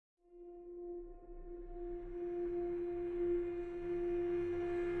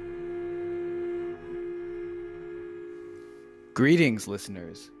Greetings,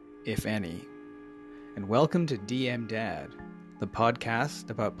 listeners, if any, and welcome to DM Dad, the podcast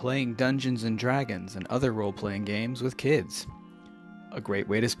about playing Dungeons and Dragons and other role-playing games with kids. A great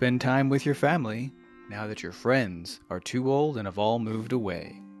way to spend time with your family now that your friends are too old and have all moved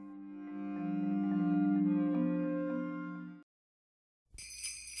away.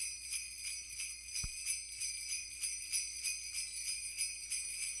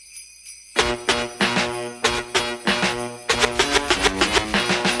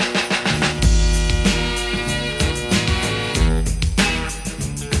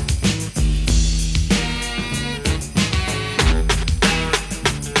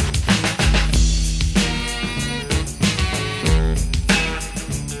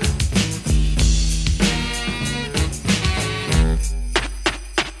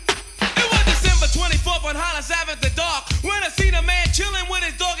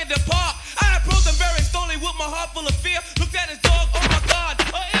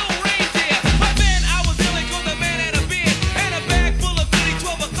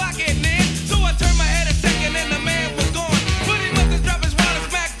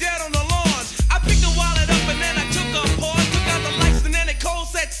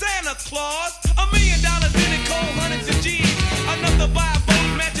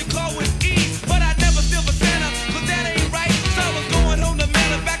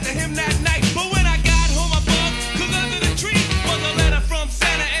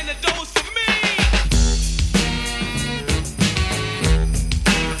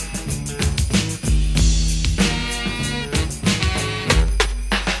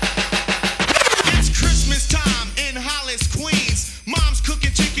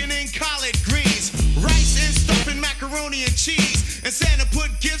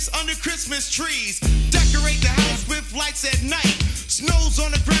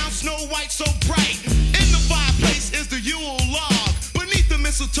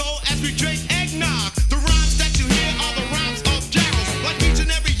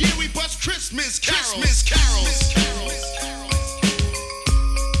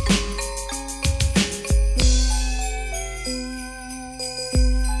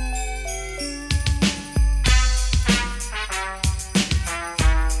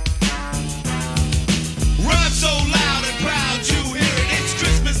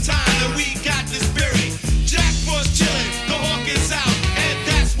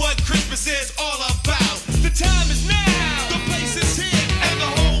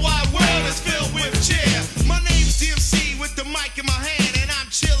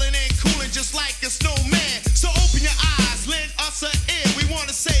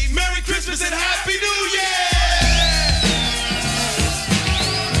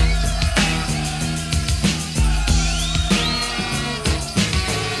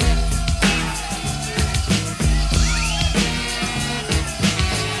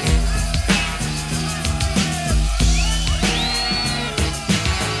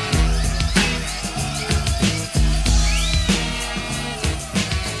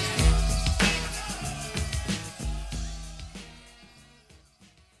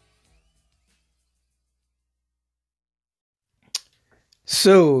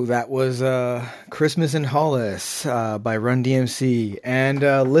 So that was Christmas in Hollis by Run DMC. And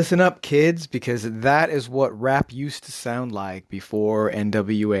listen up, kids, because that is what rap used to sound like before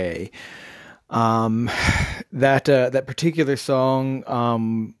NWA. That particular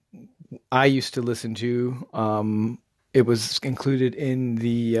song I used to listen to. It was included in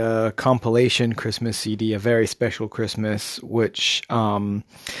the compilation Christmas CD, A Very Special Christmas, which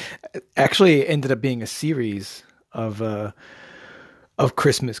actually ended up being a series of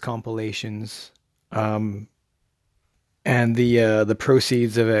Christmas compilations, and the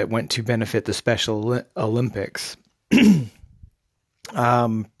proceeds of it went to benefit the Special Olympics.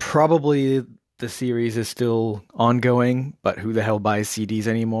 Probably the series is still ongoing, but who the hell buys CDs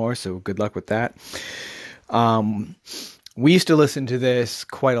anymore? So good luck with that. We used to listen to this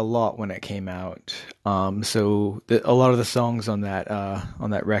quite a lot when it came out. So a lot of the songs on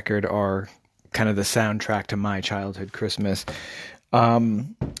that record are kind of the soundtrack to my childhood Christmas.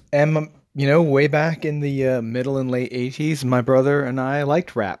 And way back in the middle and late 80s, my brother and I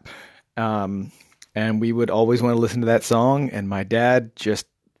liked rap. And we would always want to listen to that song, and my dad just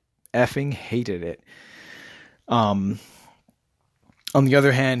effing hated it. On the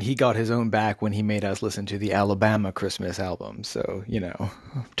other hand, he got his own back when he made us listen to the Alabama Christmas album. So,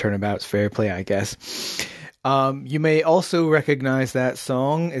 turnabout's fair play, I guess. You may also recognize that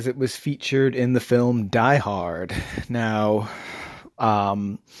song as it was featured in the film Die Hard. Now,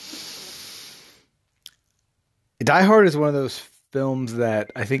 Die Hard is one of those films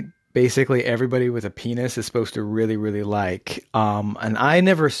that I think basically everybody with a penis is supposed to really, really like. And I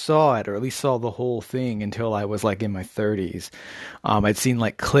never saw it, or at least saw the whole thing until I was like in my 30s. I'd seen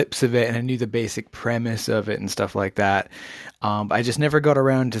like clips of it and I knew the basic premise of it and stuff like that. I just never got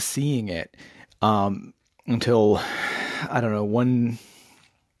around to seeing it until, I don't know,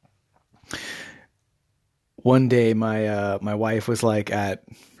 one day my wife was like at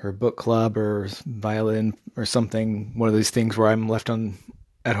her book club or violin or something, one of these things where I'm left on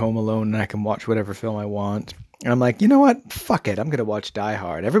at home alone and I can watch whatever film I want. And I'm like, you know what? Fuck it. I'm going to watch Die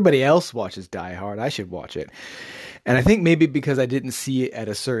Hard. Everybody else watches Die Hard. I should watch it. And I think maybe because I didn't see it at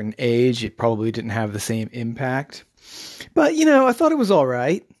a certain age, it probably didn't have the same impact. But, I thought it was all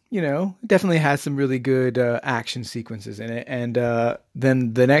right. It definitely has some really good action sequences in it. And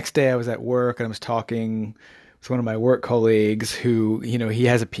then the next day I was at work and I was talking with one of my work colleagues who, he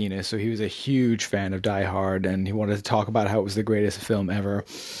has a penis. So he was a huge fan of Die Hard and he wanted to talk about how it was the greatest film ever.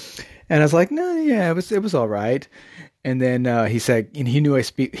 And I was like, no, yeah, it was all right. And then he said, and he knew I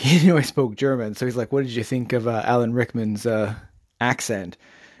spoke German. So he's like, what did you think of Alan Rickman's accent?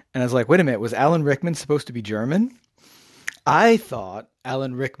 And I was like, wait a minute, was Alan Rickman supposed to be German? I thought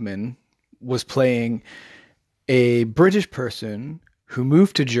Alan Rickman was playing a British person who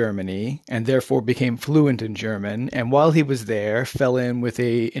moved to Germany and therefore became fluent in German. And while he was there, fell in with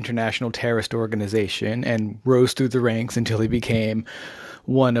a international terrorist organization and rose through the ranks until he became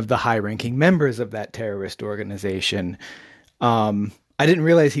one of the high-ranking members of that terrorist organization. I didn't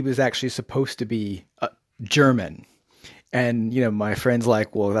realize he was actually supposed to be German. And, my friend's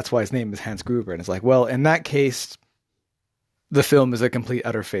like, well, that's why his name is Hans Gruber. And it's like, well, in that case, the film is a complete,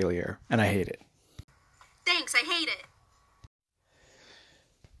 utter failure, and I hate it. Thanks, I hate it.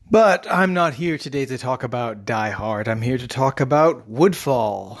 But I'm not here today to talk about Die Hard. I'm here to talk about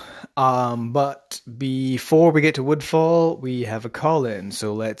Woodfall. But before we get to Woodfall, we have a call-in,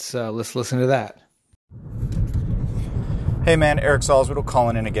 so let's listen to that. Hey man, Eric Salzwedel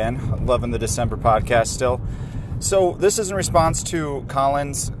calling in again. Loving the December podcast still. So this is in response to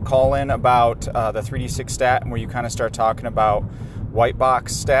Colin's call-in about the 3D6 stat, where you kind of start talking about white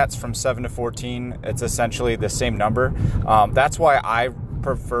box stats from 7 to 14. It's essentially the same number. That's why I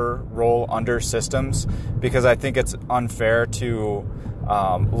prefer roll under systems, because I think it's unfair to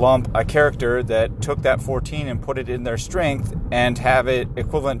lump a character that took that 14 and put it in their strength and have it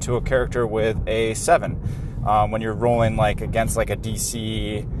equivalent to a character with a 7 when you're rolling like against like a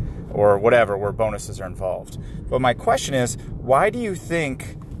DC or whatever where bonuses are involved. But my question is, why do you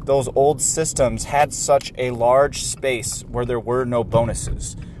think those old systems had such a large space where there were no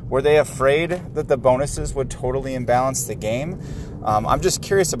bonuses? Were they afraid that the bonuses would totally imbalance the game? I'm just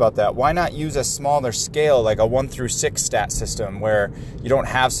curious about that. Why not use a smaller scale, like a 1 through 6 stat system where you don't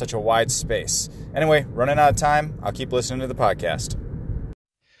have such a wide space? Anyway, running out of time. I'll keep listening to the podcast.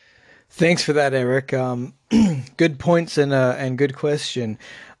 Thanks for that, Eric. Good points and good question.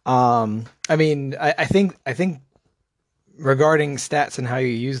 I think regarding stats and how you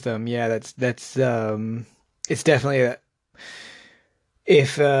use them, yeah, that's it's definitely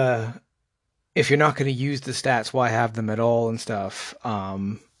if you're not going to use the stats, why have them at all and stuff.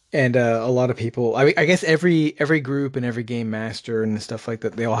 And a lot of people, I guess every group and every game master and stuff like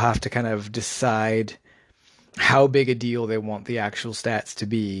that, they all have to kind of decide how big a deal they want the actual stats to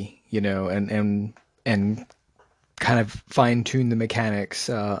be, and kind of fine tune the mechanics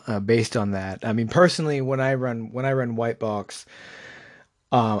based on that. I mean, personally, when I run White Box,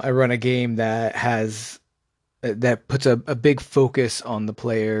 I run a game that puts a big focus on the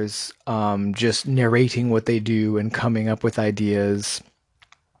players, just narrating what they do and coming up with ideas.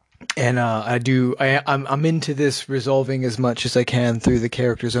 And I'm into this resolving as much as I can through the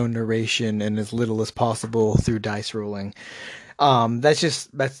character's own narration and as little as possible through dice rolling. That's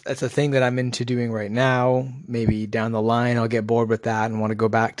a thing that I'm into doing right now. Maybe down the line I'll get bored with that and want to go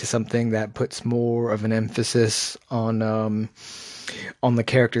back to something that puts more of an emphasis on the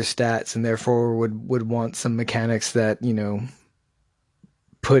character stats, and therefore would want some mechanics that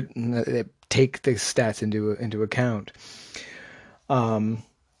take the stats into account.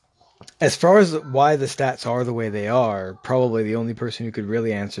 As far as why the stats are the way they are, probably the only person who could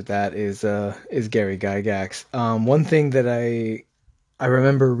really answer that is Gary Gygax. One thing that I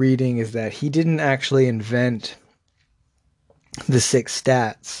remember reading is that he didn't actually invent the 6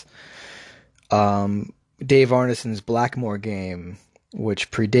 stats. Dave Arneson's Blackmore game,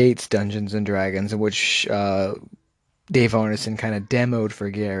 which predates Dungeons and Dragons, in which Dave Arneson kind of demoed for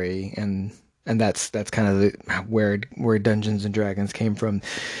Gary, and that's kind of where Dungeons and Dragons came from.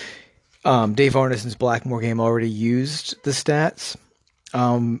 Dave Arneson's Blackmore game already used the stats,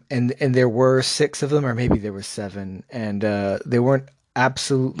 and there were 6 of them, or maybe there were 7, and they weren't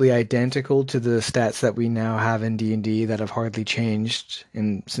absolutely identical to the stats that we now have in D&D that have hardly changed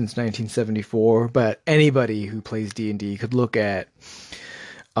in since 1974. But anybody who plays D&D could look at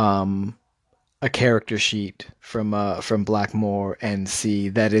um, a character sheet from Blackmore and see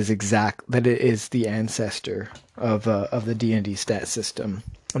that it is the ancestor of the D&D stat system.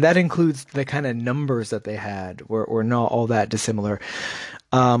 And that includes the kind of numbers that they had were not all that dissimilar.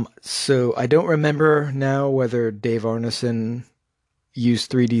 So I don't remember now whether Dave Arneson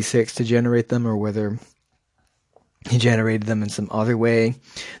used 3d6 to generate them or whether he generated them in some other way.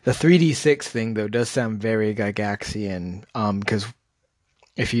 The 3d6 thing though does sound very Gygaxian, because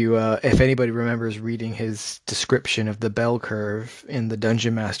if anybody remembers reading his description of the bell curve in the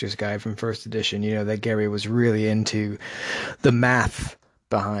Dungeon Master's Guide from first edition, you know that Gary was really into the math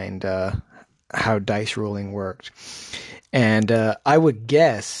behind how dice rolling worked. And I would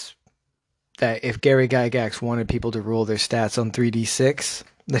guess that if Gary Gygax wanted people to roll their stats on 3d6,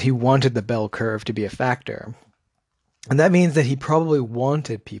 that he wanted the bell curve to be a factor. And that means that he probably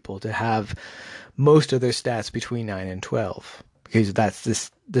wanted people to have most of their stats between 9 and 12, because that's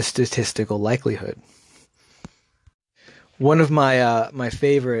the statistical likelihood. One of my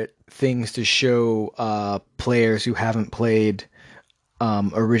favorite things to show players who haven't played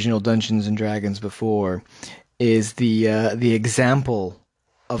original Dungeons and Dragons before is the example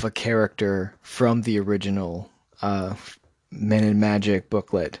of a character from the original Men in Magic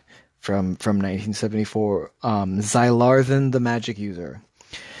booklet from 1974, Zylarthan the Magic User.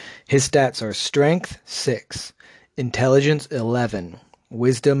 His stats are Strength 6, Intelligence 11,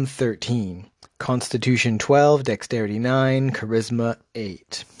 Wisdom 13, Constitution 12, Dexterity 9, Charisma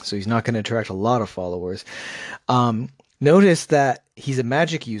 8. So he's not going to attract a lot of followers. Notice that he's a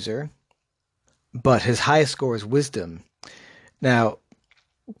magic user, but his highest score is Wisdom. Now,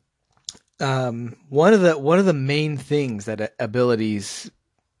 one of the main things that abilities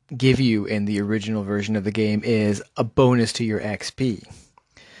give you in the original version of the game is a bonus to your XP.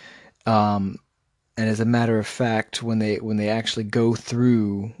 And as a matter of fact, when they actually go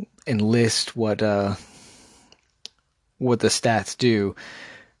through and list what the stats do,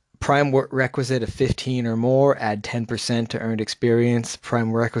 prime requisite of 15 or more, add 10% to earned experience.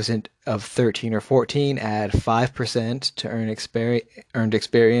 Prime requisite of 13 or 14, add 5% to earned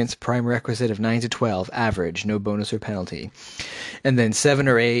experience. Prime requisite of 9 to 12, average, no bonus or penalty. And then 7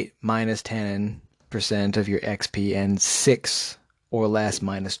 or 8, minus 10% of your XP, and 6 or less,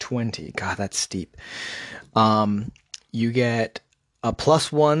 minus 20. God, that's steep. You get a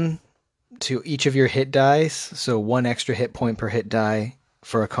 +1 to each of your hit dice, so 1 extra hit point per hit die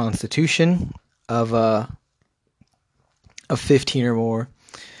for a Constitution of 15 or more.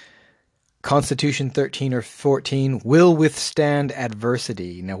 Constitution 13 or 14 will withstand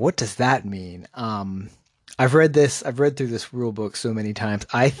adversity. Now, what does that mean? I've read through this rule book so many times.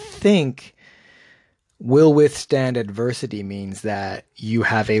 I think will withstand adversity means that you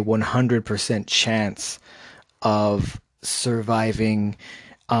have a 100% chance of surviving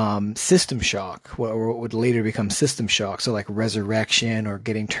system shock, what would later become system shock, so like resurrection or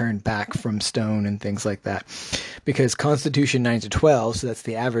getting turned back from stone and things like that. Because Constitution 9 to 12, so that's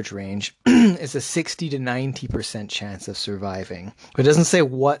the average range, is a 60 to 90% chance of surviving. It doesn't say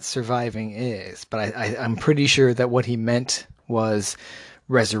what surviving is, but I'm pretty sure that what he meant was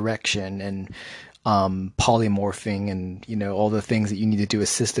resurrection and polymorphing and, you know, all the things that you need to do a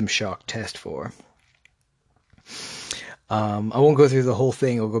system shock test for. I won't go through the whole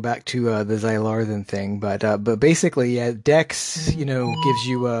thing. We'll go back to the Zylarthan thing, but basically, yeah, Dex, you know, gives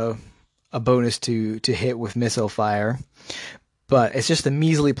you a bonus to hit with missile fire, but it's just a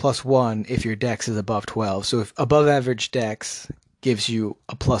measly +1 if your Dex is above 12. So if above average Dex gives you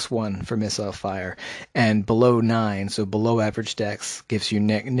a +1 for missile fire, and below 9, so below average Dex, gives you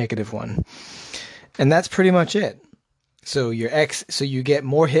 -1, and that's pretty much it. So you get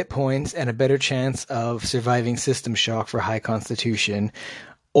more hit points and a better chance of surviving system shock for high Constitution,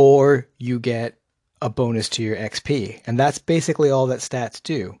 or you get a bonus to your XP. And that's basically all that stats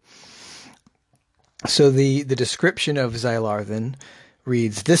do. So the description of Zylarthan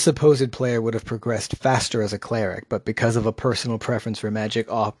reads, this supposed player would have progressed faster as a cleric, but because of a personal preference for magic,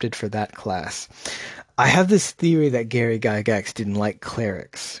 opted for that class. I have this theory that Gary Gygax didn't like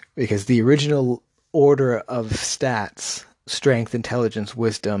clerics, because the original order of stats, strength, intelligence,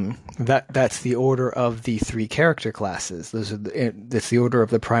 wisdom, that's the order of the 3 character classes. That's the order of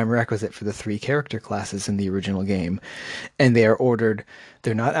the prime requisite for the 3 character classes in the original game. And they are ordered,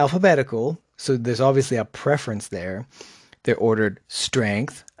 they're not alphabetical, so there's obviously a preference there. They're ordered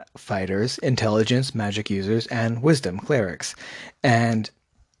strength, fighters, intelligence, magic users, and wisdom, clerics. And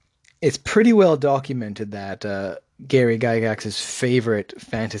it's pretty well documented that Gary Gygax's favorite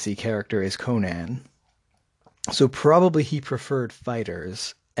fantasy character is Conan. So probably he preferred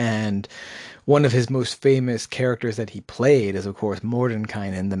fighters. And one of his most famous characters that he played is, of course,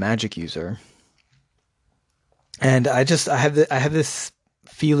 Mordenkainen, the magic user. And I have this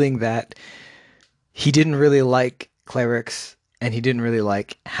feeling that he didn't really like clerics and he didn't really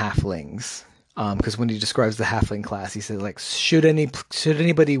like halflings. Because when he describes the halfling class, he says like, should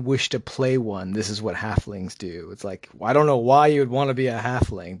anybody wish to play one, this is what halflings do. It's like, well, I don't know why you would want to be a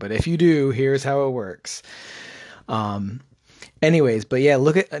halfling, but if you do, here's how it works. Anyways, but yeah,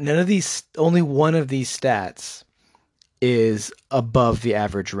 look at only one of these stats is above the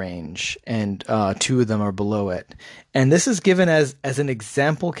average range, and two of them are below it. And this is given as an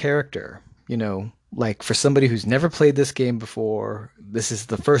example character, like for somebody who's never played this game before. This is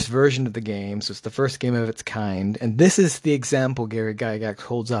the first version of the game, so it's the first game of its kind, and this is the example Gary Gygax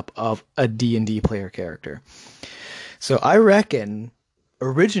holds up of a D&D player character. So I reckon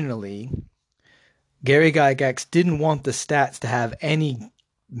originally Gary Gygax didn't want the stats to have any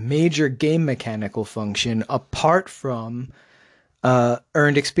major game mechanical function apart from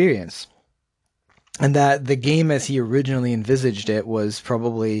earned experience. And that the game as he originally envisaged it was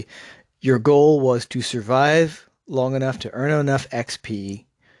probably your goal was to survive long enough to earn enough XP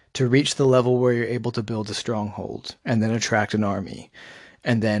to reach the level where you're able to build a stronghold and then attract an army.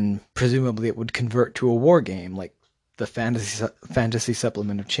 And then presumably it would convert to a war game like the fantasy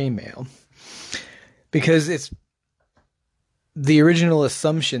supplement of Chainmail. Because it's the original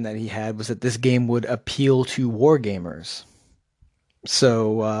assumption that he had was that this game would appeal to war gamers.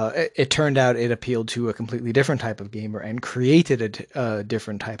 So it turned out it appealed to a completely different type of gamer and created a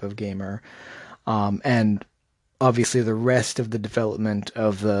different type of gamer. And obviously the rest of the development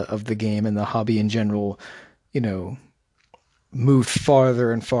of the game and the hobby in general, moved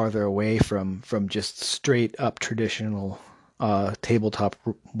farther and farther away from just straight up traditional tabletop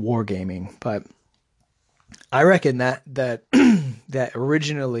wargaming. But I reckon that that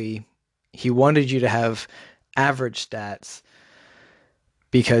originally he wanted you to have average stats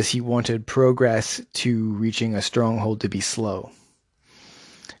because he wanted progress to reaching a stronghold to be slow.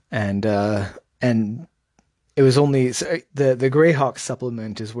 And it was only the Greyhawk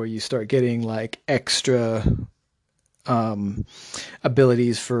supplement is where you start getting like extra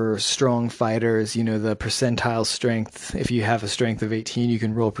abilities for strong fighters, the percentile strength. If you have a strength of 18, you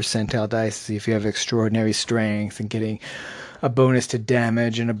can roll percentile dice to see if you have extraordinary strength, and getting a bonus to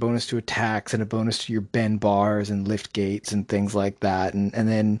damage and a bonus to attacks and a bonus to your bend bars and lift gates and things like that. And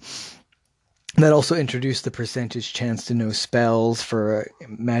then that also introduced the percentage chance to know spells for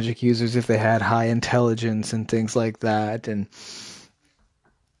magic users if they had high intelligence and things like that. And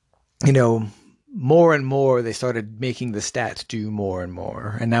more and more, they started making the stats do more and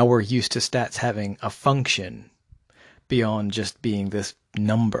more. And now we're used to stats having a function beyond just being this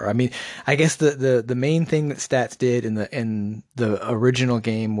number. I mean, I guess the main thing that stats did in the original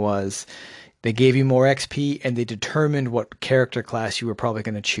game was they gave you more XP and they determined what character class you were probably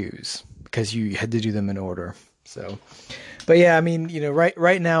going to choose because you had to do them in order. So, but yeah, I mean,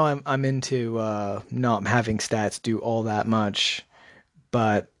 right now I'm into not having stats do all that much.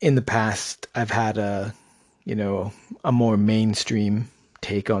 But in the past, I've had a more mainstream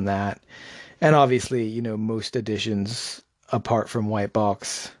take on that. And obviously, most editions, apart from White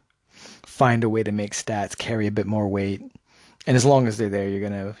Box, find a way to make stats carry a bit more weight. And as long as they're there, you're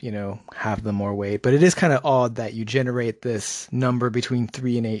going to, have them more weight. But it is kind of odd that you generate this number between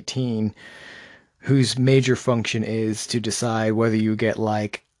 3 and 18, whose major function is to decide whether you get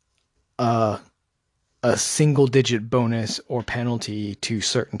like a single digit bonus or penalty to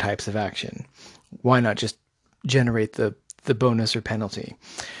certain types of action. Why not just generate the bonus or penalty?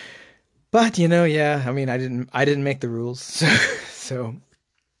 But yeah, I mean, I didn't make the rules.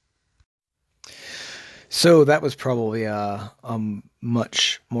 So that was probably a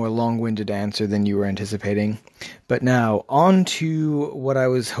much more long-winded answer than you were anticipating. But now on to what I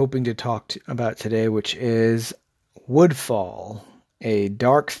was hoping to talk about today, which is Woodfall, a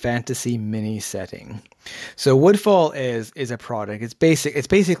dark fantasy mini setting. So Woodfall is a product. It's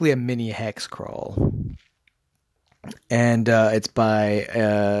basically a mini hex crawl. And it's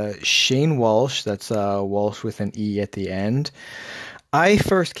by Shane Walsh. That's Walsh with an E at the end. I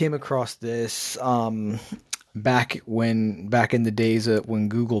first came across this back in the days when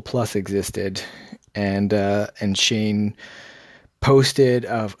Google Plus existed, and Shane posted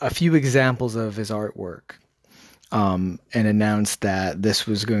a few examples of his artwork, and announced that this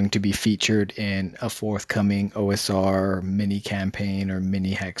was going to be featured in a forthcoming OSR mini campaign or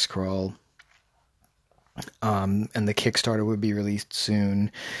mini hex crawl. and the Kickstarter would be released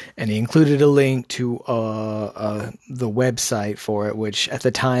soon. And he included a link to the website for it, which at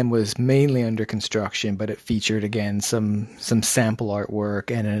the time was mainly under construction, but it featured again some sample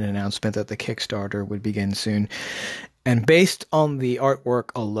artwork and an announcement that the Kickstarter would begin soon. And based on the artwork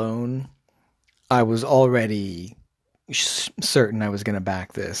alone, I was already certain I was going to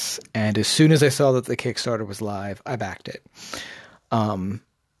back this. And as soon as I saw that the Kickstarter was live, I backed it. And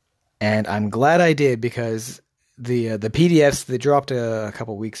I'm glad I did, because the PDFs, they dropped a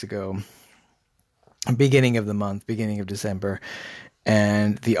couple weeks ago, beginning of the month, beginning of December,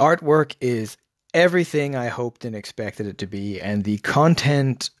 and the artwork is everything I hoped and expected it to be, and the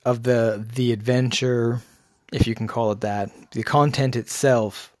content of the adventure, if you can call it that, the content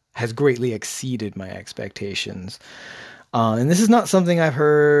itself has greatly exceeded my expectations. And this is not something I've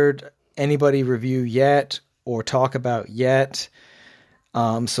heard anybody review yet or talk about yet.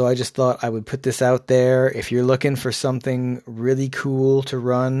 So I just thought I would put this out there. If you're looking for something really cool to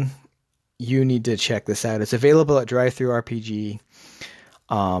run, you need to check this out. It's available at DriveThruRPG.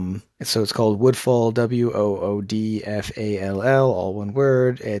 So it's called Woodfall, Woodfall, all one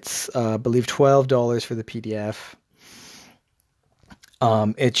word. It's, I believe, $12 for the PDF.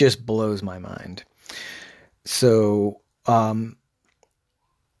 It just blows my mind. So,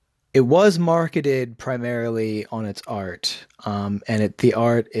 it was marketed primarily on its art, and the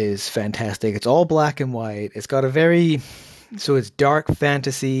art is fantastic. It's all black and white. It's got so it's dark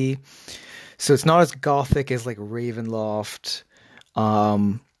fantasy, so it's not as gothic as like Ravenloft.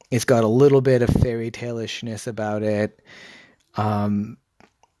 It's got a little bit of fairy tale-ishness about it.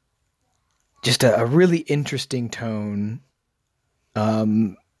 Just a really interesting tone.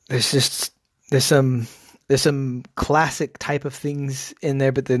 There's some classic type of things in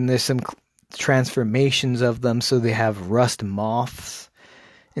there, but then there's some transformations of them. So they have rust moths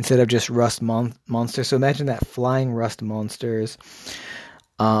instead of just rust monsters. So imagine that, flying rust monsters.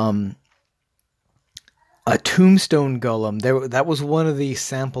 A tombstone golem. That was one of the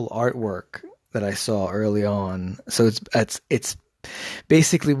sample artwork that I saw early on. So it's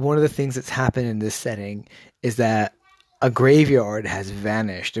basically one of the things that's happened in this setting is that a graveyard has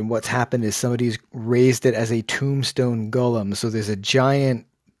vanished, and what's happened is somebody's raised it as a tombstone golem. So there's a giant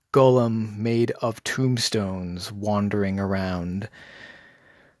golem made of tombstones wandering around.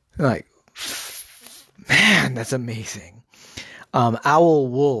 Like, man, that's amazing. Owl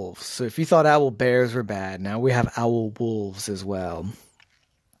wolves. So if you thought owl bears were bad, now we have owl wolves as well.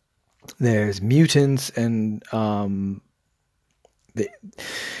 There's mutants, and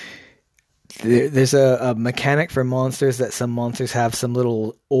there's a mechanic for monsters that some monsters have some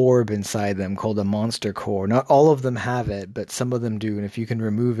little orb inside them called a monster core. Not all of them have it, but some of them do. And if you can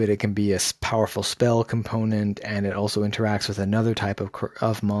remove it, it can be a powerful spell component, and it also interacts with another type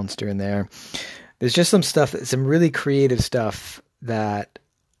of monster in there. There's just some really creative stuff that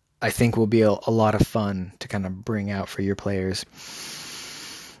I think will be a lot of fun to kind of bring out for your players.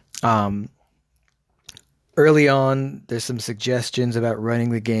 Early on, there's some suggestions about running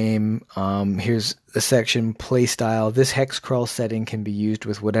the game. Here's the section, playstyle. This hex crawl setting can be used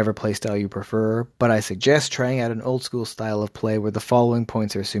with whatever playstyle you prefer, but I suggest trying out an old school style of play where the following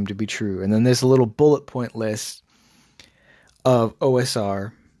points are assumed to be true. And then there's a little bullet point list of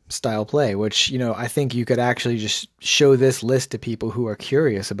OSR style play, which, I think you could actually just show this list to people who are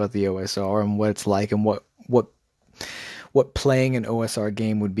curious about the OSR and what it's like and what playing an OSR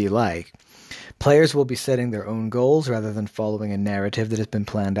game would be like. Players will be setting their own goals rather than following a narrative that has been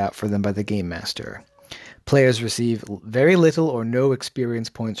planned out for them by the game master. Players receive very little or no experience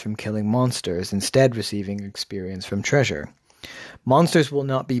points from killing monsters, instead receiving experience from treasure. Monsters will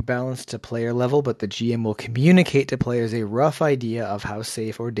not be balanced to player level, but the GM will communicate to players a rough idea of how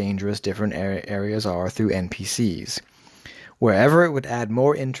safe or dangerous different areas are through NPCs. Wherever it would add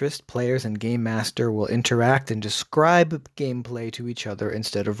more interest, players and Game Master will interact and describe gameplay to each other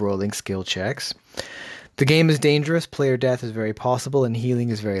instead of rolling skill checks. The game is dangerous, player death is very possible, and healing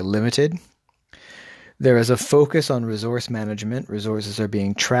is very limited. There is a focus on resource management. Resources are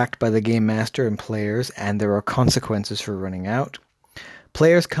being tracked by the Game Master and players, and there are consequences for running out.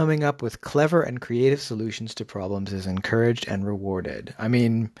 Players coming up with clever and creative solutions to problems is encouraged and rewarded. I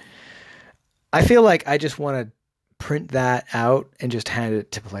mean, I feel like I just want to print that out and just hand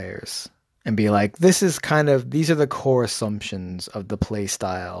it to players and be like, these are the core assumptions of the play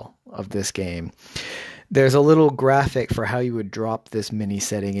style of this game. There's a little graphic for how you would drop this mini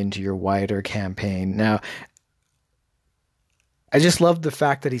setting into your wider campaign. Now, I just love the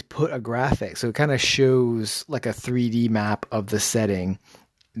fact that he's put a graphic, so it kind of shows like a 3D map of the setting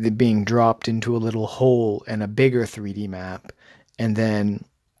being dropped into a little hole in a bigger 3D map, and then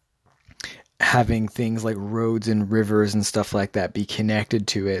having things like roads and rivers and stuff like that be connected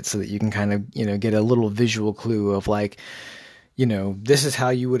to it so that you can kind of, get a little visual clue of like, this is how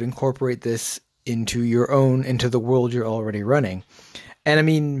you would incorporate this into the world you're already running. And I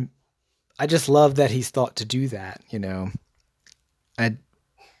mean, I just love that he's thought to do that, I don't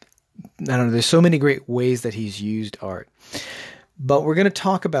know, there's so many great ways that he's used art. But we're going to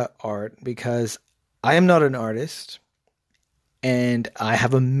talk about art because I am not an artist. And I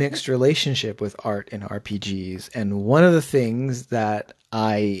have a mixed relationship with art in RPGs. And one of the things that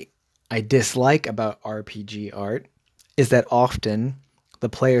I dislike about RPG art is that often the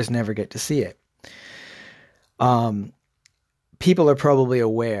players never get to see it. People are probably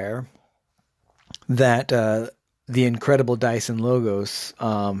aware that the incredible Dyson Logos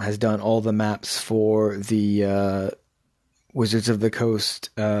has done all the maps for the Wizards of the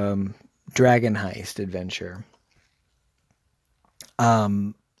Coast Dragon Heist adventure.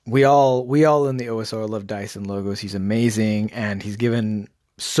 We all in the OSR love Dyson Logos. He's amazing, and he's given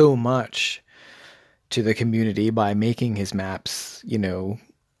so much to the community by making his maps,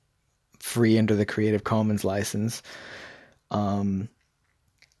 free under the Creative Commons license. I've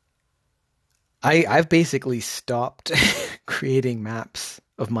basically stopped creating maps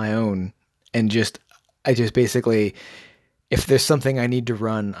of my own, and I just basically, if there's something I need to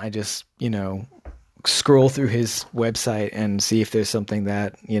run, I just, scroll through his website and see if there's something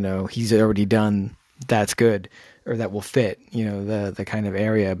that, he's already done that's good or that will fit, the kind of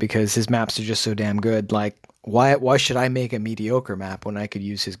area, because his maps are just so damn good. Like, why should I make a mediocre map when I could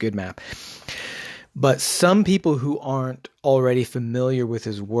use his good map? But some people who aren't already familiar with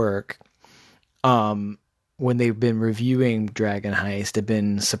his work, when they've been reviewing Dragon Heist, have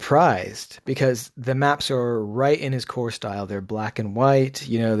been surprised because the maps are right in his core style. They're black and white,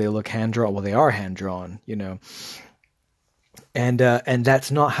 they look hand-drawn. Well, they are hand-drawn, and that's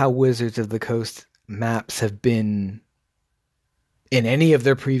not how Wizards of the Coast maps have been in any of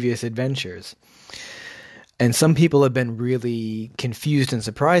their previous adventures. And some people have been really confused and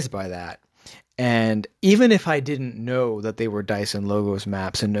surprised by that. And even if I didn't know that they were Dyson Logos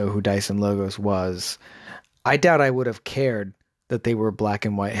maps and know who Dyson Logos was, I doubt I would have cared that they were black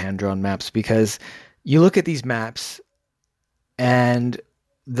and white hand-drawn maps, because you look at these maps and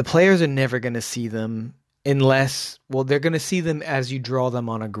the players are never going to see them unless, they're going to see them as you draw them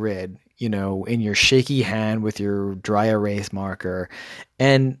on a grid, in your shaky hand with your dry erase marker.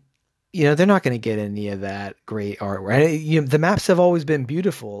 And, they're not going to get any of that great artwork. The maps have always been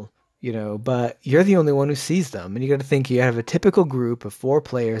beautiful, but you're the only one who sees them. And you got to think you have a typical group of 4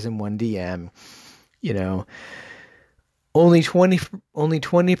 players and 1 DM. Only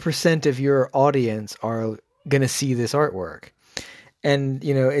 20% of your audience are going to see this artwork. And,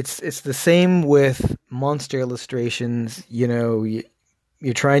 it's the same with monster illustrations. You're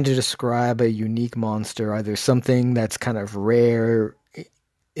trying to describe a unique monster, either something that's kind of rare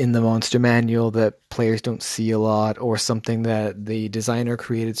in the monster manual that players don't see a lot, or something that the designer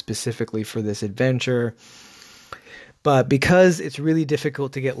created specifically for this adventure. But because it's really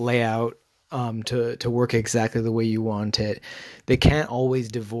difficult to get layout to work exactly the way you want it, they can't always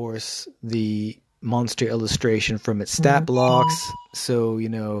divorce the monster illustration from its stat blocks. So,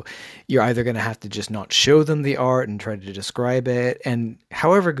 you're either going to have to just not show them the art and try to describe it. And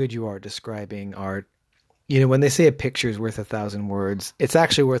however good you are describing art, when they say a picture is worth 1,000 words, it's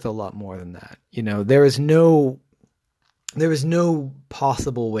actually worth a lot more than that. There is no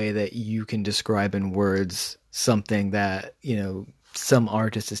possible way that you can describe in words something that, some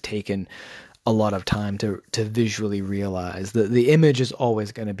artist has taken a lot of time to visually realize. The image is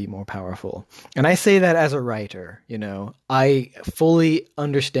always going to be more powerful. And I say that as a writer, I fully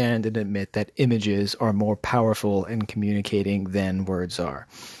understand and admit that images are more powerful in communicating than words are.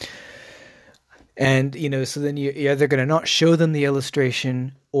 And, so then you're either going to not show them the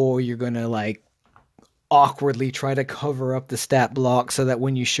illustration, or you're going to awkwardly try to cover up the stat block so that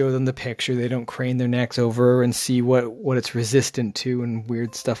when you show them the picture, they don't crane their necks over and see what it's resistant to and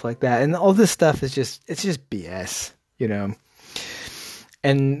weird stuff like that. And all this stuff is just BS,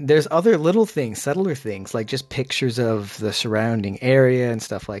 And there's other little things, subtler things, like just pictures of the surrounding area and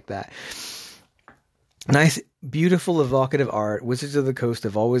stuff like that. Nice, beautiful, evocative art. Wizards of the Coast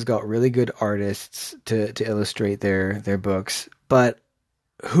have always got really good artists to illustrate their books, but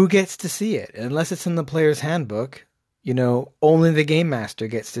who gets to see it? Unless it's in the player's handbook, only the game master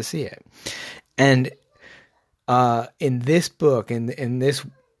gets to see it. And in this book, in this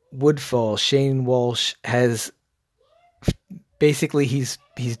Woodfall, Shane Walsh has basically he's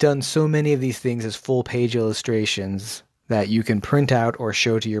done so many of these things as full page illustrations that you can print out or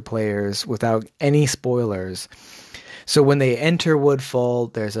show to your players without any spoilers. So when they enter Woodfall,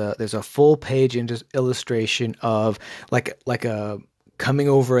 there's a full page illustration of like a coming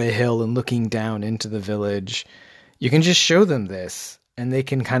over a hill and looking down into the village. You can just show them this, and they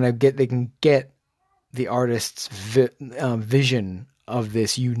can get the artist's vision of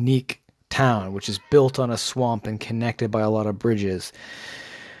this unique town, which is built on a swamp and connected by a lot of bridges.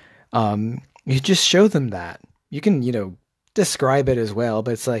 You just show them that. You can, describe it as well,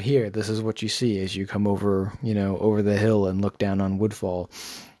 but it's like, here, this is what you see as you come over, over the hill and look down on Woodfall.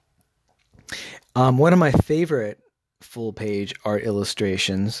 One of my favorite full page art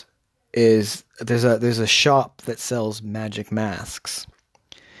illustrations is there's a shop that sells magic masks.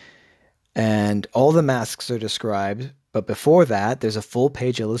 And all the masks are described, but before that, there's a full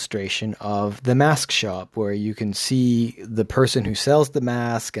page illustration of the mask shop where you can see the person who sells the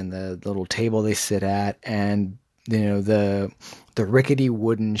mask and the little table they sit at, and the rickety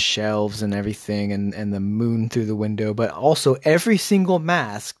wooden shelves and everything, and the moon through the window. But also every single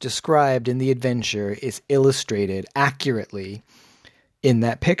mask described in the adventure is illustrated accurately in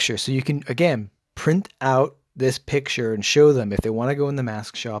that picture. So you can, again, print out this picture and show them if they want to go in the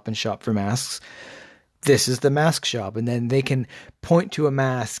mask shop and shop for masks. This is the mask shop, and then they can point to a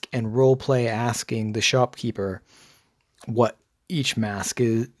mask and role play asking the shopkeeper what each mask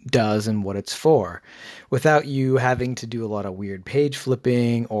does and what it's for, without you having to do a lot of weird page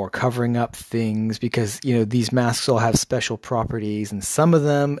flipping or covering up things, because these masks all have special properties, and some of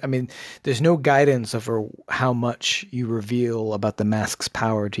them, there's no guidance over how much you reveal about the mask's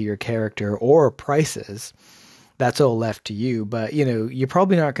power to your character or prices. That's all left to you, but you're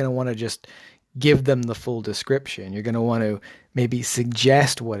probably not going to want to just give them the full description. You're going to want to maybe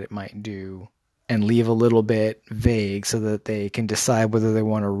suggest what it might do and leave a little bit vague so that they can decide whether they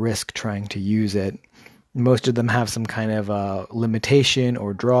want to risk trying to use it. Most of them have some kind of limitation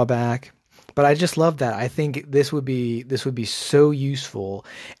or drawback, but I just love that. I think this would be so useful,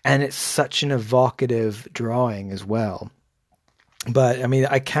 and it's such an evocative drawing as well. But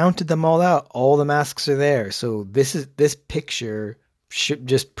I counted them all out. All the masks are there. So this picture should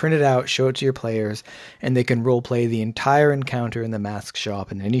just print it out, show it to your players, and they can role play the entire encounter in the mask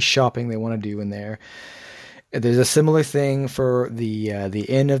shop and any shopping they want to do in there. There's a similar thing for the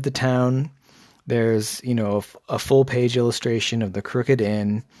inn of the town. There's a full page illustration of the Crooked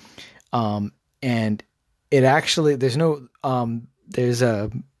Inn, and it actually there's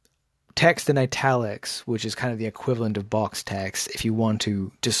a text in italics, which is kind of the equivalent of box text if you want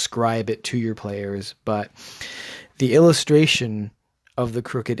to describe it to your players. But the illustration of the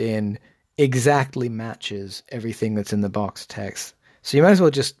Crooked Inn exactly matches everything that's in the box text. So you might as well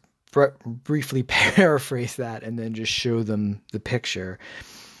just briefly paraphrase that and then just show them the picture.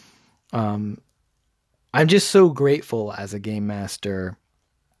 I'm just so grateful as a game master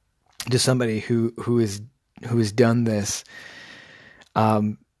to somebody who has done this.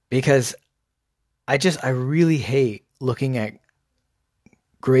 Because I really hate looking at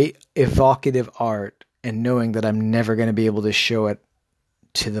great evocative art and knowing that I'm never going to be able to show it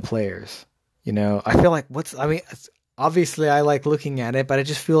to the players. I feel like obviously I like looking at it, but I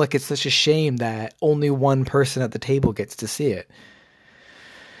just feel like it's such a shame that only one person at the table gets to see it.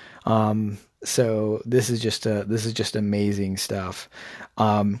 So this is just amazing stuff.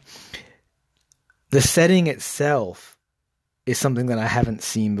 The setting itself is something that I haven't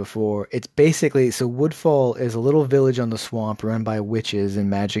seen before. It's basically, so Woodfall is a little village on the swamp run by witches and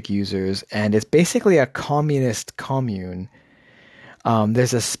magic users, and it's basically a communist commune.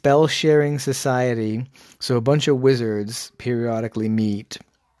 There's a spell sharing society, so a bunch of wizards periodically meet,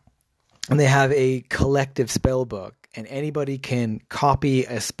 and they have a collective spell book, and anybody can copy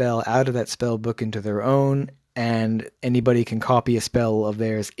a spell out of that spell book into their own, and anybody can copy a spell of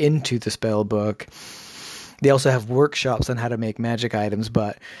theirs into the spell book. They also have workshops on how to make magic items,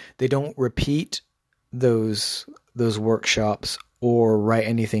 but they don't repeat those workshops or write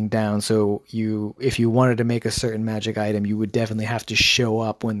anything down. So if you wanted to make a certain magic item, you would definitely have to show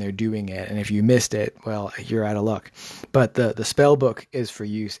up when they're doing it. And if you missed it, well, you're out of luck. But the spell book is for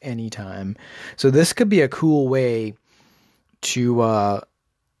use anytime. So this could be a cool way to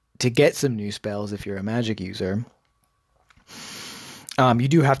get some new spells if you're a magic user. You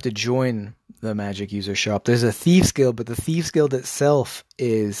do have to join the magic user shop. There's a Thieves Guild, but the Thieves Guild itself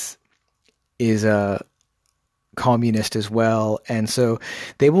is a communist as well, and so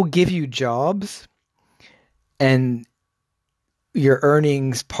they will give you jobs, and your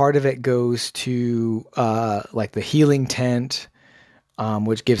earnings, part of it goes to like the healing tent,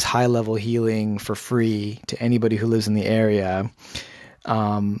 which gives high level healing for free to anybody who lives in the area.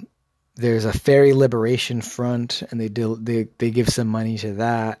 There's a Fairy Liberation Front, and they give some money to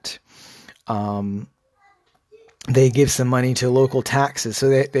that. they give some money to local taxes, so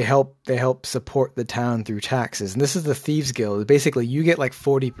they help support the town through taxes. And this is the Thieves Guild. Basically, you get like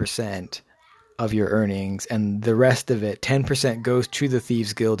 40% of your earnings, and the rest of it, 10% goes to the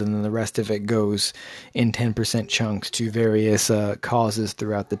Thieves Guild, and then the rest of it goes in 10% chunks to various causes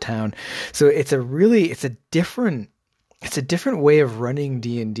throughout the town. So it's a different way of running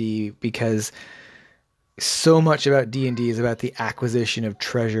D&D, because so much about D&D is about the acquisition of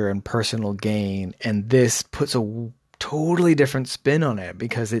treasure and personal gain, and this puts a totally different spin on it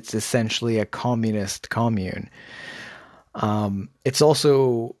because it's essentially a communist commune. It's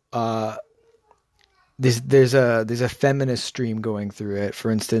also there's a feminist stream going through it. For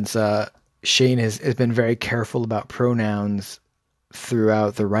instance, Shane has been very careful about pronouns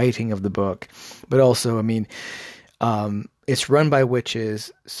throughout the writing of the book, but also, I mean, it's run by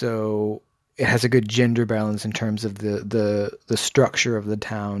witches, so it has a good gender balance in terms of the structure of the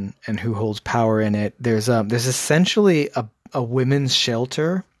town and who holds power in it. There's essentially a women's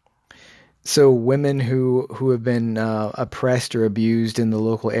shelter. So women who have been oppressed or abused in the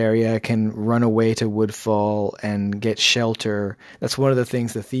local area can run away to Woodfall and get shelter. That's one of the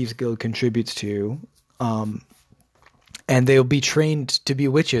things the Thieves Guild contributes to. And they'll be trained to be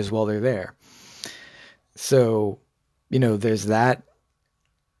witches while they're there. So, there's that.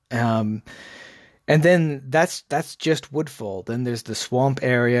 And then that's just Woodfall. Then there's the swamp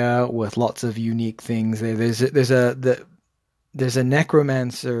area with lots of unique things. There's a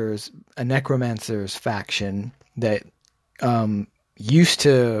necromancers faction that used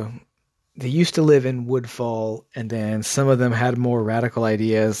to live in Woodfall, and then some of them had more radical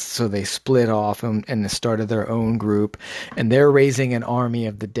ideas, so they split off and started their own group, and they're raising an army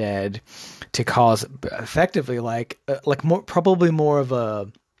of the dead to cause effectively probably more of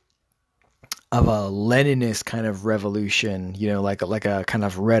a Leninist kind of revolution, like a kind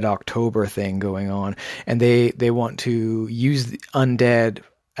of Red October thing going on. And they want to use the undead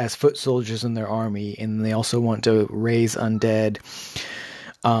as foot soldiers in their army, and they also want to raise undead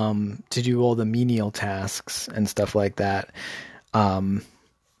to do all the menial tasks and stuff like that. So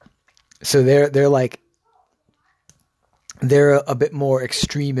they're a bit more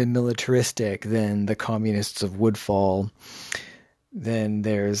extreme and militaristic than the communists of Woodfall. Then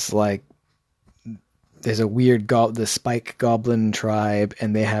there's a weird the Spike Goblin tribe,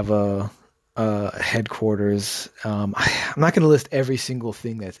 and they have a headquarters. I'm not going to list every single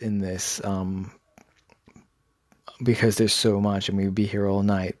thing that's in this because there's so much, and we'd be here all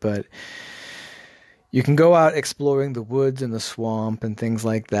night. But you can go out exploring the woods and the swamp and things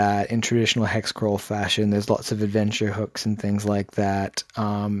like that in traditional Hexcrawl fashion. There's lots of adventure hooks and things like that.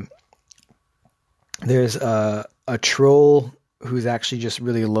 There's a troll who's actually just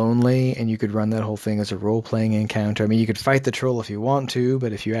really lonely, and you could run that whole thing as a role-playing encounter. I mean, you could fight the troll if you want to,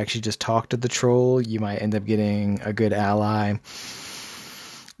 but if you actually just talk to the troll, you might end up getting a good ally.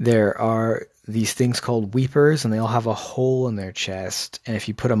 There are these things called Weepers, and they all have a hole in their chest, and if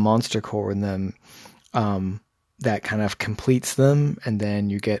you put a monster core in them, that kind of completes them, and then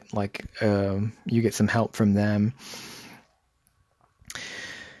you get some help from them.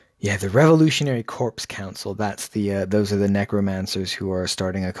 Yeah, the Revolutionary Corps Council, that's those are the necromancers who are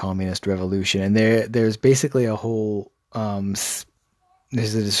starting a communist revolution. And there's basically a whole, there's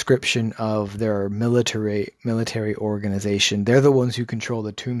a description of their military organization. They're the ones who control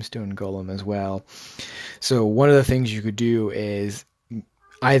the Tombstone Golem as well. So one of the things you could do is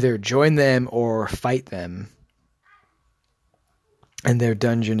either join them or fight them. And their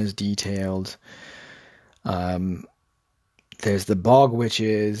dungeon is detailed. There's the Bog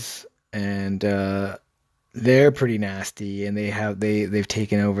Witches, and they're pretty nasty, and they've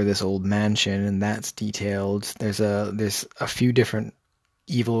taken over this old mansion, and that's detailed. There's a few different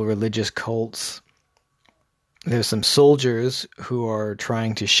evil religious cults. There's some soldiers who are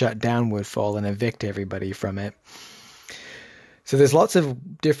trying to shut down Woodfall and evict everybody from it. So there's lots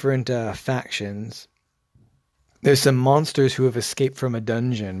of different factions. There's some monsters who have escaped from a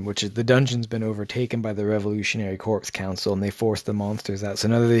dungeon, which is the dungeon's been overtaken by the Revolutionary Corps Council, and they forced the monsters out. So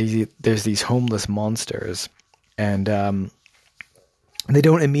now there's these homeless monsters, and they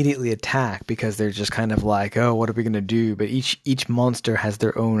don't immediately attack because they're just kind of like, oh, what are we going to do? But each monster has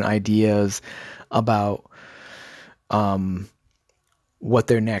their own ideas about what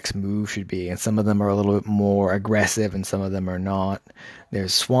their next move should be, and some of them are a little bit more aggressive, and some of them are not.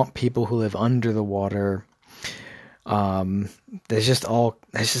 There's swamp people who live under the water. There's just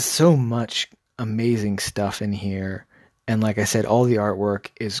so much amazing stuff in here. And like I said, all the artwork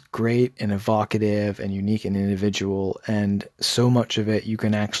is great and evocative and unique and individual. And so much of it you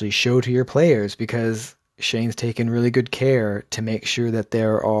can actually show to your players because Shane's taken really good care to make sure that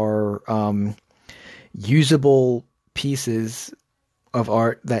there are, usable pieces of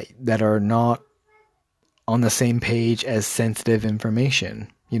art that are not on the same page as sensitive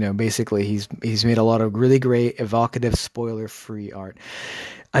information. Basically he's made a lot of really great, evocative, spoiler-free art.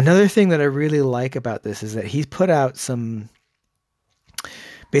 Another thing that I really like about this is that he's put out some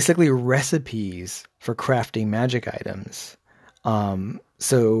basically recipes for crafting magic items.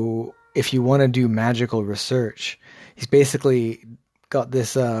 So if you want to do magical research, he's basically got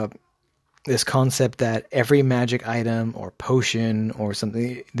this concept that every magic item or potion or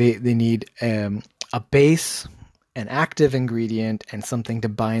something, they need a base, an active ingredient, and something to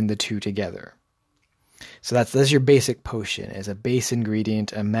bind the two together. So that's your basic potion, is a base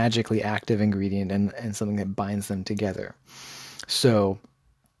ingredient, a magically active ingredient, and something that binds them together. So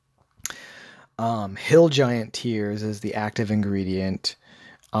Hill Giant Tears is the active ingredient,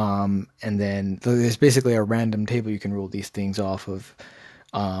 and then there's basically a random table you can roll these things off of,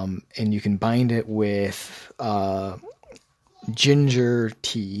 and you can bind it with ginger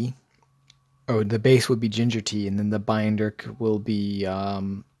tea. Oh, the base would be ginger tea, and then the binder will be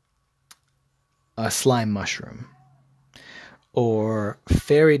a slime mushroom. Or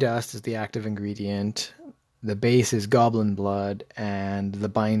fairy dust is the active ingredient. The base is goblin blood, and the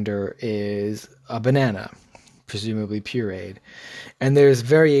binder is a banana, presumably pureed. And there's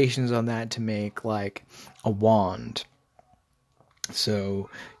variations on that to make like a wand. So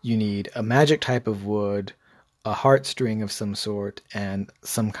you need a magic type of wood, a heartstring of some sort, and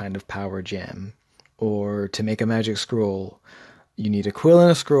some kind of power gem. Or to make a magic scroll, you need a quill and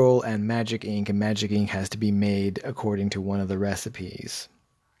a scroll and magic ink, and magic ink has to be made according to one of the recipes.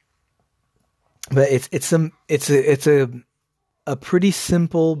 But it's a pretty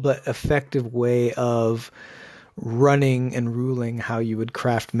simple but effective way of running and ruling how you would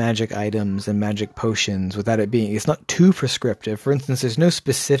craft magic items and magic potions without it being, it's not too prescriptive. For instance, there's no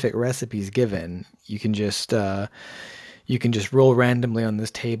specific recipes given. You can just roll randomly on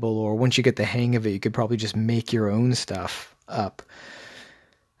this table, or once you get the hang of it, you could probably just make your own stuff up.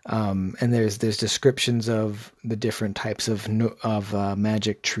 And there's descriptions of the different types of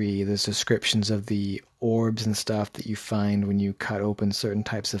magic tree. There's descriptions of the orbs and stuff that you find when you cut open certain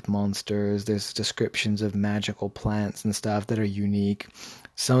types of monsters. There's descriptions of magical plants and stuff that are unique.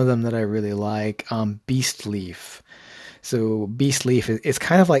 Some of them that I really like. Beast Leaf. So Beast Leaf is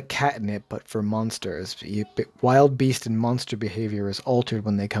kind of like catnip, but for monsters. Wild beast and monster behavior is altered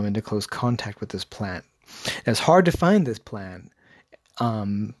when they come into close contact with this plant. And it's hard to find this plant.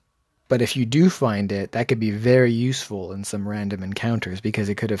 But if you do find it, that could be very useful in some random encounters, because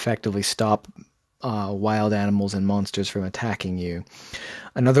it could effectively stop wild animals and monsters from attacking you.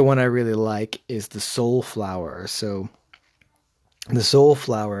 Another one I really like is the Soul Flower. So the Soul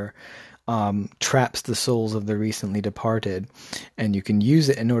Flower traps the souls of the recently departed, and you can use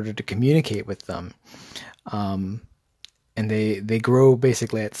it in order to communicate with them. And they grow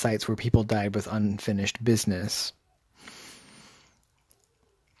basically at sites where people died with unfinished business.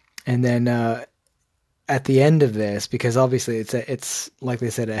 And then at the end of this, because obviously it's like they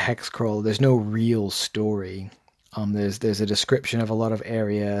said, a hex crawl, there's no real story. There's a description of a lot of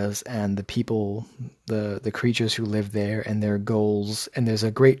areas and the people, the creatures who live there and their goals. And there's a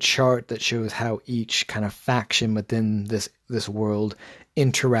great chart that shows how each kind of faction within this world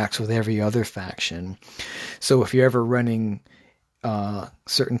interacts with every other faction. So if you're ever running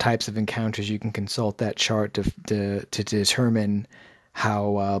certain types of encounters, you can consult that chart to determine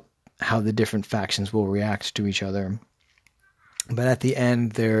how the different factions will react to each other. But at the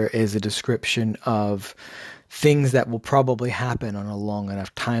end, there is a description of things that will probably happen on a long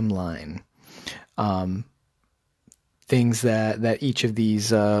enough timeline. Things that each of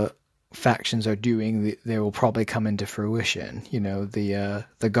these factions are doing, they will probably come into fruition.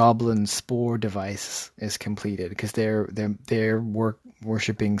 The goblin spore device is completed because they're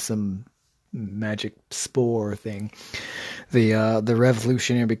worshipping some magic spore thing. The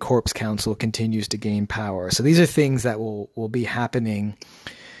Revolutionary Corpse Council continues to gain power. So these are things that will be happening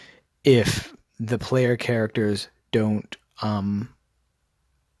if the player characters don't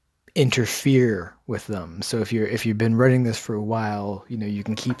interfere with them. So if you've been running this for a while, you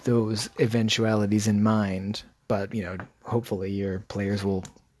can keep those eventualities in mind. But hopefully your players will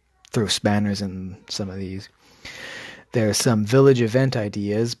throw spanners in some of these. There's some village event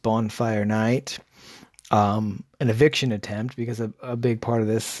ideas, bonfire night, an eviction attempt, because a big part of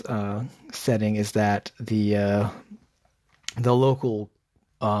this setting is that the local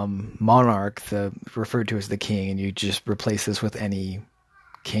monarch, referred to as the king, and you just replace this with any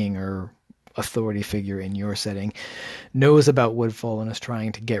king or authority figure in your setting, knows about Woodfall and is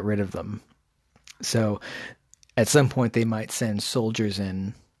trying to get rid of them. So at some point they might send soldiers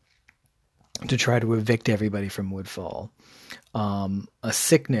in to try to evict everybody from Woodfall. A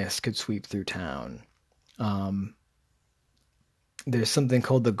sickness could sweep through town. There's something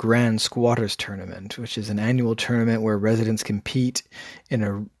called the Grand Squatters Tournament, which is an annual tournament where residents compete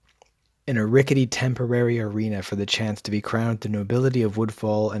in a rickety temporary arena for the chance to be crowned the nobility of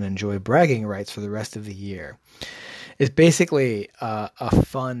Woodfall and enjoy bragging rights for the rest of the year. It's basically a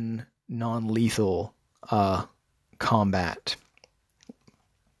fun, non-lethal combat.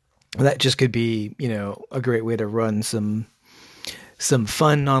 That just could be, a great way to run some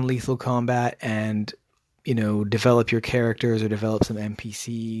fun, non-lethal combat and, develop your characters or develop some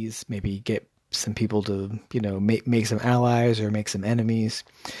NPCs, maybe get some people to, make some allies or make some enemies.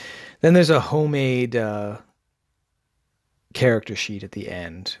 Then there's a homemade character sheet at the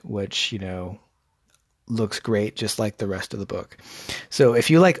end, which, looks great, just like the rest of the book. So if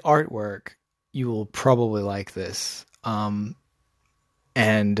you like artwork, you will probably like this. And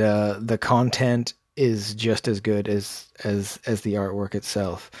the content is just as good as the artwork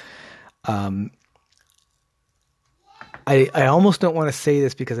itself. I almost don't want to say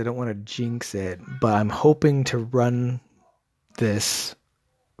this because I don't want to jinx it, but I'm hoping to run this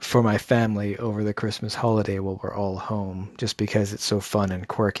for my family over the Christmas holiday while we're all home, just because it's so fun and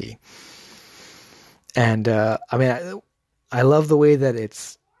quirky. And I love the way that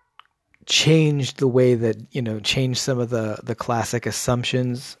it's changed the way that, changed some of the classic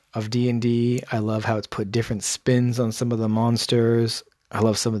assumptions of D&D. I love how it's put different spins on some of the monsters. I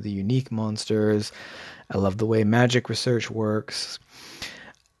love some of the unique monsters. I love the way magic research works.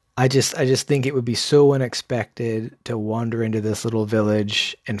 I just think it would be so unexpected to wander into this little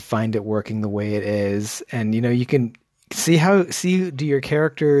village and find it working the way it is. And, you can do your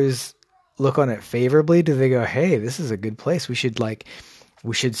characters look on it favorably? Do they go, hey, this is a good place. We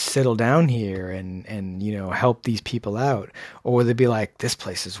should settle down here and help these people out. Or would they be like, this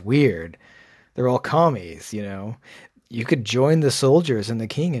place is weird. They're all commies, You could join the soldiers and the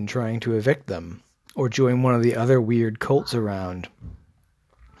king in trying to evict them, or join one of the other weird cults around.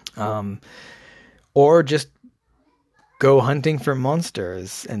 Or just go hunting for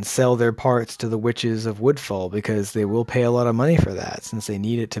monsters and sell their parts to the witches of Woodfall, because they will pay a lot of money for that, since they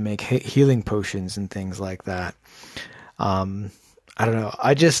need it to make healing potions and things like that. I don't know.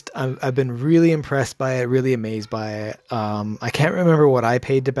 I've been really impressed by it, really amazed by it. I can't remember what I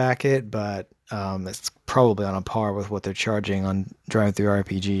paid to back it, but it's probably on a par with what they're charging on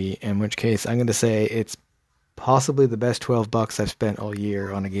DriveThruRPG, in which case I'm going to say it's possibly the best $12 I've spent all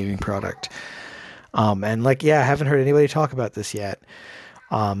year on a gaming product. I haven't heard anybody talk about this yet.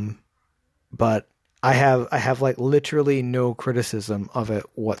 But I have like literally no criticism of it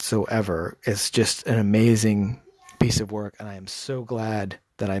whatsoever. It's just an amazing piece of work, and I am so glad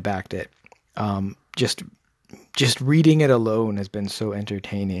that I backed it. Just reading it alone has been so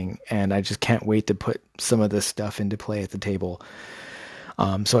entertaining, and I just can't wait to put some of this stuff into play at the table.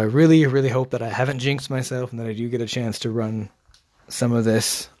 So I really, really hope that I haven't jinxed myself and that I do get a chance to run some of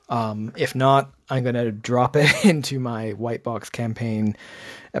this. If not, I'm going to drop it into my white box campaign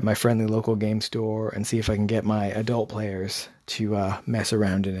at my friendly local game store and see if I can get my adult players to mess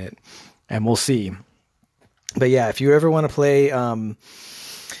around in it. And we'll see. But yeah, if you ever want to play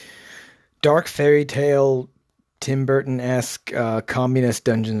dark fairy tale, Tim Burton-esque communist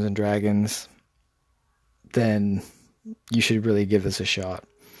Dungeons and Dragons, then you should really give this a shot.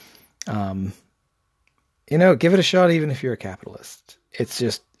 Give it a shot even if you're a capitalist. It's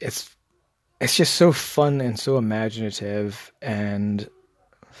just so fun and so imaginative, and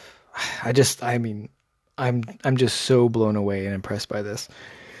I'm just so blown away and impressed by this.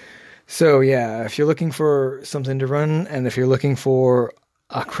 So yeah, if you're looking for something to run, and if you're looking for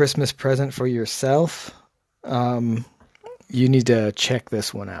a Christmas present for yourself, you need to check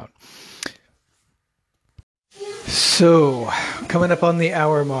this one out. So, coming up on the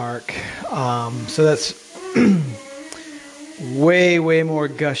hour mark, so that's way more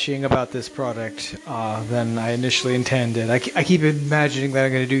gushing about this product than I initially intended. I keep imagining that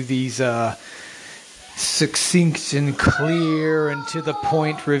I'm going to do these succinct and clear and to the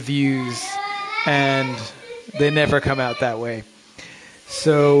point reviews, and they never come out that way.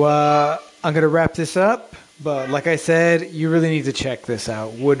 So I'm going to wrap this up, but like I said, you really need to check this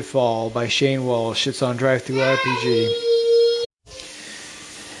out. Woodfall by Shane Walsh. It's on DriveThruRPG.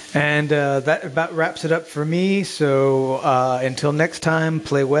 And that about wraps it up for me. So until next time,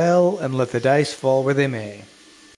 play well and let the dice fall where they may.